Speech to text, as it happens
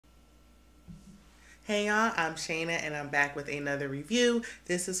Hey y'all, I'm Shayna and I'm back with another review.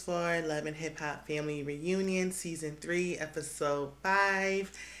 This is for Love and Hip Hop Family Reunion Season 3, Episode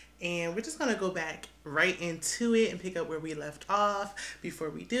 5. And we're just going to go back right into it and pick up where we left off. Before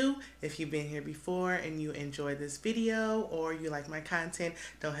we do, if you've been here before and you enjoy this video or you like my content,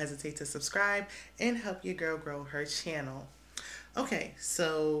 don't hesitate to subscribe and help your girl grow her channel. Okay,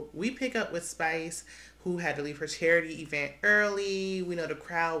 so we pick up with Spice, who had to leave her charity event early. We know the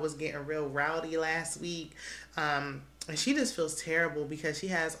crowd was getting real rowdy last week. And she just feels terrible because she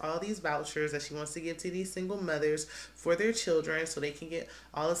has all these vouchers that she wants to give to these single mothers for their children so they can get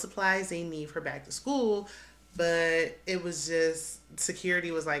all the supplies they need for back to school. But it was just,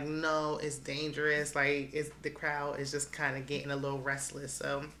 security was like, no, it's dangerous. Like, the crowd is just kind of getting a little restless.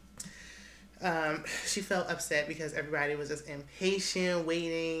 So she felt upset because everybody was just impatient,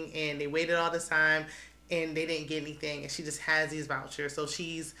 waiting, and they waited all this time and they didn't get anything. And she just has these vouchers. So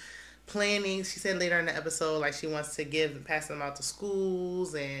she's planning, she said later in the episode, like she wants to pass them out to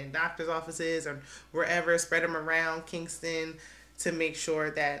schools and doctor's offices or wherever, spread them around Kingston to make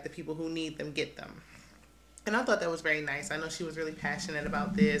sure that the people who need them get them. And I thought that was very nice. I know she was really passionate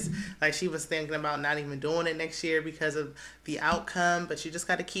about this. Like, she was thinking about not even doing it next year because of the outcome, but you just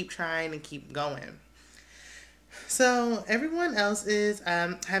got to keep trying and keep going. So everyone else is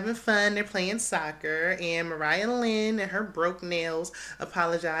having fun. They're playing soccer, and Mariah Lynn and her broke nails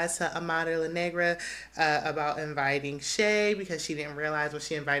apologized to Amara about inviting Shay because she didn't realize when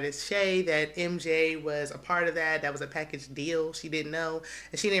she invited Shay that MJ was a part of that. That was a package deal. She didn't know,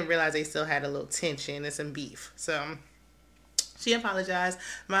 and she didn't realize they still had a little tension and some beef. So she apologized.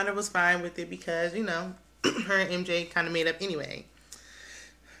 Amara was fine with it because, you know, her and MJ kind of made up anyway.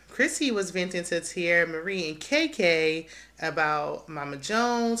 Chrissy was venting to Tierra Mari and KK about Mama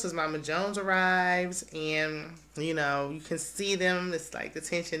Jones as Mama Jones arrives, and you know, you can see them. It's like the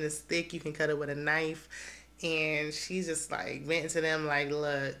tension is thick. You can cut it with a knife, and she's just like venting to them like,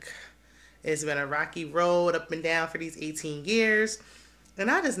 look, it's been a rocky road up and down for these 18 years,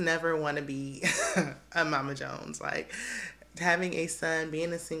 and I just never want to be a Mama Jones. Like, having a son,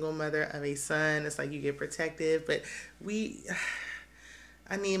 being a single mother of a son, it's like you get protective, but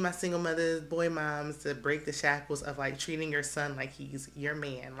I need my single mothers, boy moms, to break the shackles of like treating your son like he's your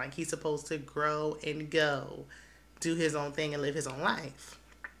man. Like, he's supposed to grow and go, do his own thing and live his own life.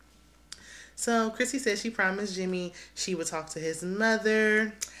 So Chrissy said she promised Jimmy she would talk to his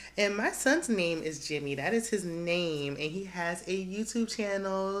mother. And my son's name is Jimmy. That is his name. And he has a YouTube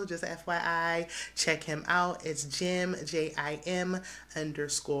channel. Just FYI, check him out. It's Jim, Jim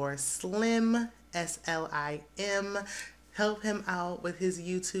 _Slim, SLIM. Help him out with his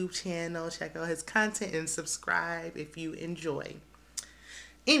YouTube channel. Check out his content and subscribe if you enjoy.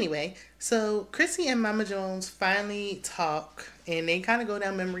 Anyway, so Chrissy and Mama Jones finally talk, and they kind of go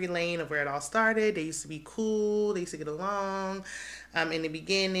down memory lane of where it all started. They used to be cool. They used to get along in the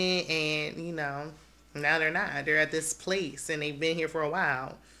beginning, and, you know, now they're not. They're at this place, and they've been here for a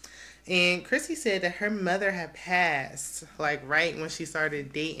while. And Chrissy said that her mother had passed, like, right when she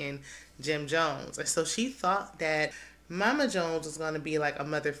started dating Jim Jones. And so she thought that Mama Jones was going to be like a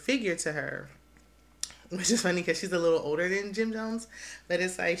mother figure to her, which is funny because she's a little older than Jim Jones, but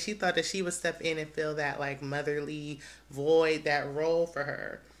it's like she thought that she would step in and fill that like motherly void, that role for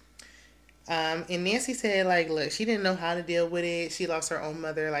her. And Nancy said, like, look, she didn't know how to deal with it. She lost her own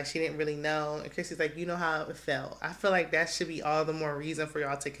mother. Like, she didn't really know. And Chrissy's like, you know how it felt. I feel like that should be all the more reason for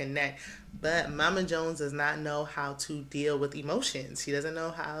y'all to connect. But Mama Jones does not know how to deal with emotions. She doesn't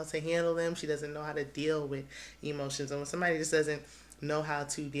know how to handle them. She doesn't know how to deal with emotions. And when somebody just doesn't know how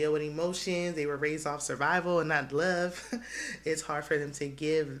to deal with emotions, they were raised off survival and not love, it's hard for them to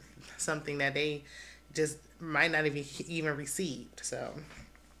give something that they just might not even received. So,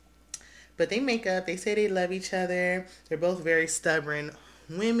 but they make up. They say they love each other. They're both very stubborn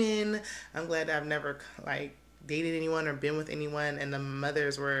women. I'm glad I've never like dated anyone or been with anyone and the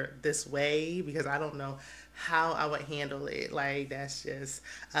mothers were this way, because I don't know how I would handle it. Like, that's just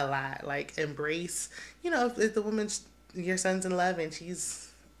a lot. Like, embrace, you know, if the woman's your son's in love and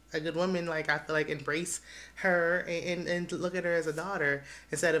she's a good woman, like, I feel like embrace her and look at her as a daughter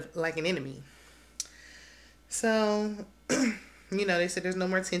instead of like an enemy. So you know, they said there's no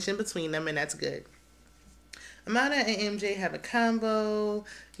more tension between them, and that's good. Amara and MJ have a combo.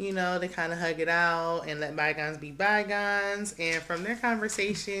 You know, they kind of hug it out and let bygones be bygones. And from their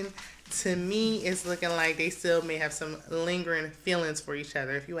conversation, to me, it's looking like they still may have some lingering feelings for each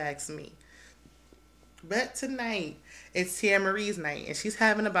other, if you ask me. But tonight, it's Tierra Mari's night, and she's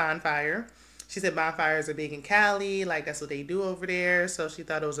having a bonfire. She said bonfires are big in Cali, like that's what they do over there. So she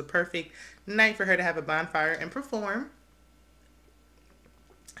thought it was a perfect night for her to have a bonfire and perform.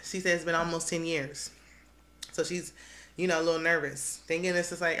 She said it's been almost 10 years. So she's, a little nervous, thinking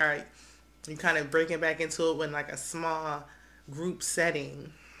this is like, all right, you kind of breaking back into it when like a small group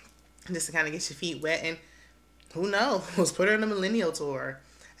setting, just to kind of get your feet wet. And who knows, put her on a millennial tour,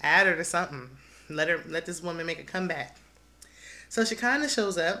 add her to something, let this woman make a comeback. So she kind of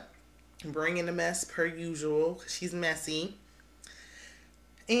shows up, bringing the mess per usual, because she's messy.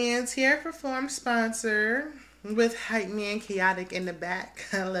 And Tierra performed sponsor with hype man chaotic in the back.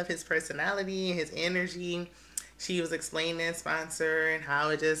 I love his personality and his energy. She was explaining sponsor and how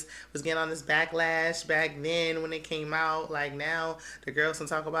it just was getting on this backlash back then when it came out. Like now, the girls can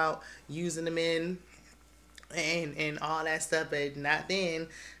talk about using the men and all that stuff, but not then.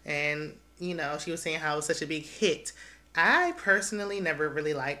 And she was saying how it was such a big hit. I personally never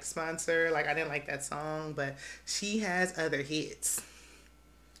really liked Sponsor. Like, I didn't like that song, but she has other hits.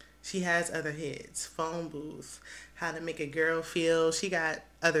 She has other hits. Phone Booth, How to Make a Girl Feel. She got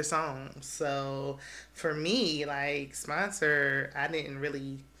other songs. So for me, like, Sponsor, I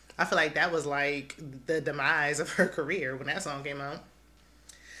feel like that was like the demise of her career when that song came out.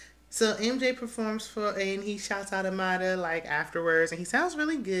 So MJ performs and he shouts out Amara like afterwards, and he sounds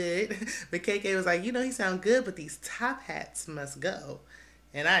really good. But KK was like, he sound good, but these top hats must go.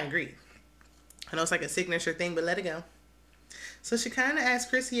 And I agree. I know it's like a signature thing, but let it go. So she kind of asked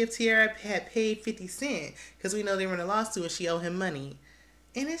Chrissy if Tierra had paid 50 Cent, because we know they were in a lawsuit and she owed him money.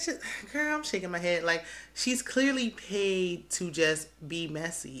 And it's just, girl, I'm shaking my head. Like, she's clearly paid to just be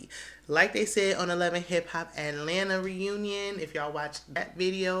messy. Like they said on 11 Hip Hop Atlanta reunion, if y'all watched that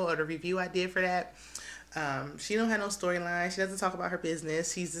video or the review I did for that, she don't have no storyline. She doesn't talk about her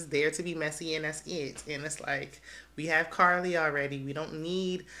business. She's just there to be messy, and that's it. And it's like, we have Carly already. We don't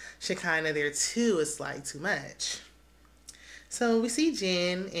need Shekinah there too. It's like too much. So we see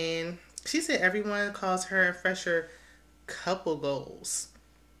Jen, and she said everyone calls her fresher couple goals.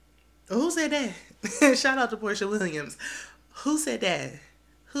 Who said that? Shout out to Portia Williams. Who said that?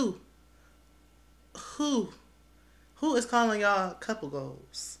 Who? Who is calling y'all couple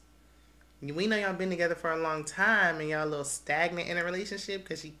goals? We know y'all been together for a long time and y'all a little stagnant in a relationship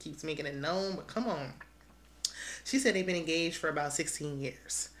because she keeps making it known, but come on. She said they've been engaged for about 16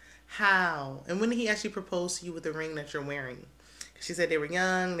 years. How? And when did he actually propose to you with the ring that you're wearing? She said they were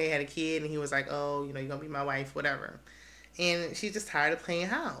young, they had a kid, and he was like, oh, you're going to be my wife, whatever. And she's just tired of playing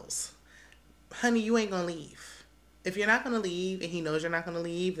house. Honey, you ain't going to leave. If you're not going to leave and he knows you're not going to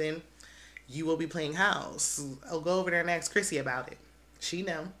leave, then you will be playing house. I'll go over there and ask Chrissy about it. She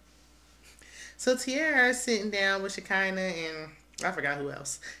know. So Tierra is sitting down with Shekinah and I forgot who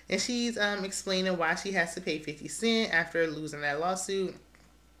else. And she's explaining why she has to pay 50 Cent after losing that lawsuit.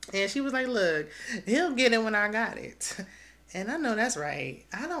 And she was like, look, he'll get it when I got it. And I know that's right.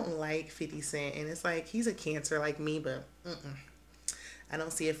 I don't like 50 Cent. And it's like, he's a Cancer like me, but I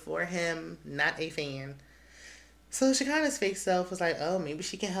don't see it for him. Not a fan. So Shekinah's fake self was like, oh, maybe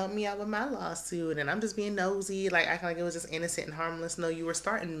she can help me out with my lawsuit. And I'm just being nosy, like acting like it was just innocent and harmless. No, you were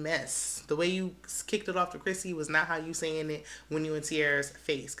starting mess. The way you kicked it off to Chrissy was not how you saying it when you in Tierra's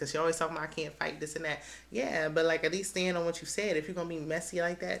face. Because she always talking about, I can't fight this and that. Yeah, but like at least stand on what you said. If you're going to be messy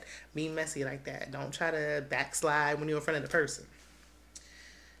like that, be messy like that. Don't try to backslide when you're in front of the person.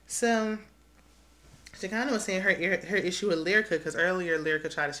 So Shekinah was saying her issue with Lyrica, because earlier Lyrica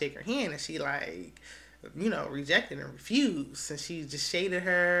tried to shake her hand and she like, rejected and refused. And she just shaded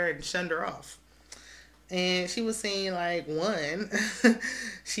her and shunned her off. And she was saying, like, one,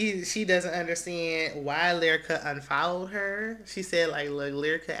 she doesn't understand why Lyrica unfollowed her. She said, like, look,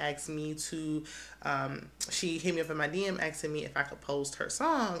 Lyrica asked me to, she hit me up in my DM asking me if I could post her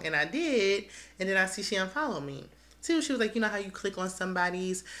song. And I did. And then I see she unfollowed me. Too, she was like, you know how you click on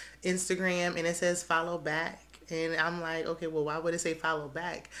somebody's Instagram and it says follow back? And I'm like, okay, well, why would it say follow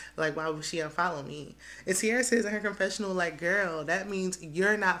back? Like, why would she unfollow me? And Tierra says in her confessional, like, girl, that means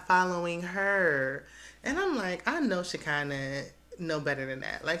you're not following her. And I'm like, I know Shekinah know better than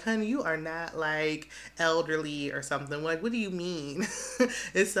that. Like, honey, you are not, like, elderly or something. Like, what do you mean?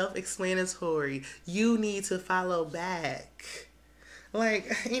 It's self-explanatory. You need to follow back. Like,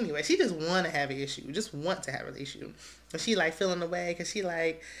 anyway, she just want to have an issue. Just want to have an issue. And she, like, feeling away because she,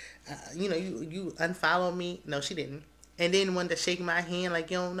 like, you unfollow me. No, she didn't. And then wanted to shake my hand like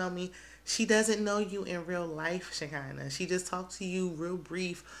you don't know me. She doesn't know you in real life, Shekinah. She just talked to you real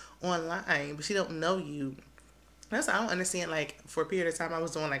brief online, but she don't know you. That's why I don't understand. Like, for a period of time, I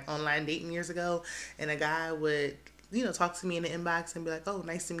was doing like online dating years ago, and a guy would, talk to me in the inbox and be like, "Oh,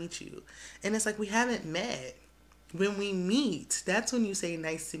 nice to meet you," and it's like we haven't met. When we meet, that's when you say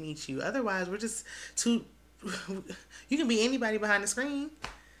nice to meet you. Otherwise, we're just too. You can be anybody behind the screen.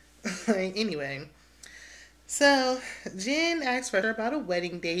 Like, anyway, so Jen asked her about a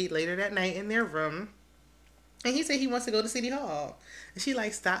wedding date later that night in their room. And he said he wants to go to City Hall. And she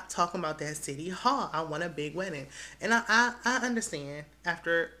like, stop talking about that City Hall. I want a big wedding. And I understand.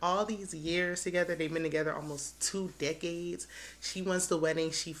 After all these years together, they've been together almost 2 decades. She wants the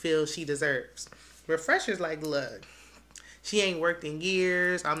wedding she feels she deserves. Refresher's like, look, she ain't worked in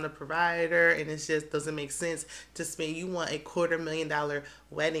years. I'm the provider, and it just doesn't make sense to spend. You want a $250,000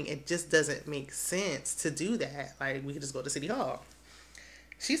 wedding? It just doesn't make sense to do that. Like, we could just go to City Hall.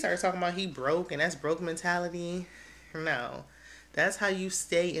 She started talking about he broke, and that's broke mentality. No, that's how you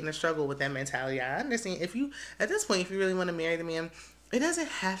stay in the struggle with that mentality. I understand if you at this point, if you really want to marry the man, it doesn't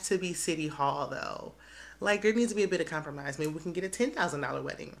have to be City Hall though. Like there needs to be a bit of compromise. Maybe we can get a $10,000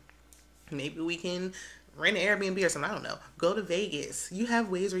 wedding. Maybe we can rent an Airbnb or something. I don't know. Go to Vegas. You have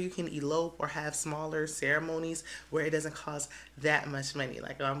ways where you can elope or have smaller ceremonies where it doesn't cost that much money.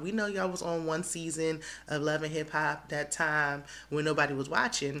 Like we know y'all was on one season of Love and Hip Hop that time when nobody was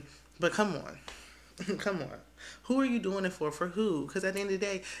watching, but come on, come on. Who are you doing it for? For who? Because at the end of the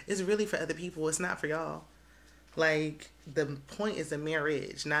day, it's really for other people. It's not for y'all. Like the point is the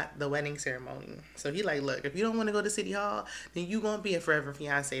marriage, not the wedding ceremony. So he like, look, if you don't want to go to City Hall, then you gonna be a forever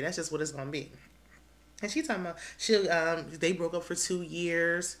fiance. That's just what it's gonna be. And she talking about they broke up for 2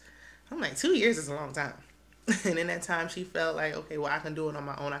 years. I'm like, 2 years is a long time. And in that time she felt like, okay, well I can do it on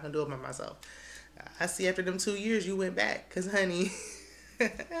my own. I can do it by myself. I see after them 2 years you went back. Cause honey,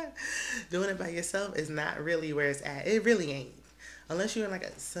 doing it by yourself is not really where it's at. It really ain't. Unless you're in like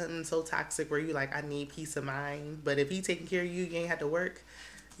something so toxic where you like, I need peace of mind. But if he taking care of you, you ain't have to work.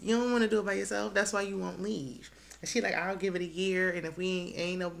 You don't want to do it by yourself. That's why you won't leave. And she like, I'll give it a year. And if we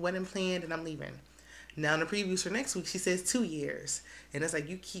ain't no wedding planned, then I'm leaving. Now in the previews for next week, she says 2 years. And it's like,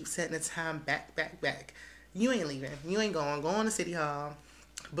 you keep setting the time back, back, back. You ain't leaving. You ain't going. Go on to City Hall.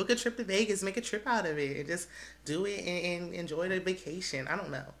 Book a trip to Vegas. Make a trip out of it. And just do it and enjoy the vacation. I don't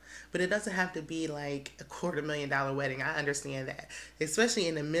know. But it doesn't have to be like a $250,000 wedding. I understand that. Especially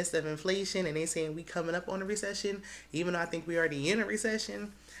in the midst of inflation. And they saying we coming up on a recession. Even though I think we already in a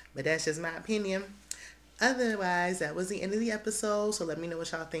recession. But that's just my opinion. Otherwise, that was the end of the episode. So let me know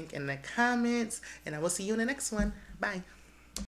what y'all think in the comments. And I will see you in the next one. Bye.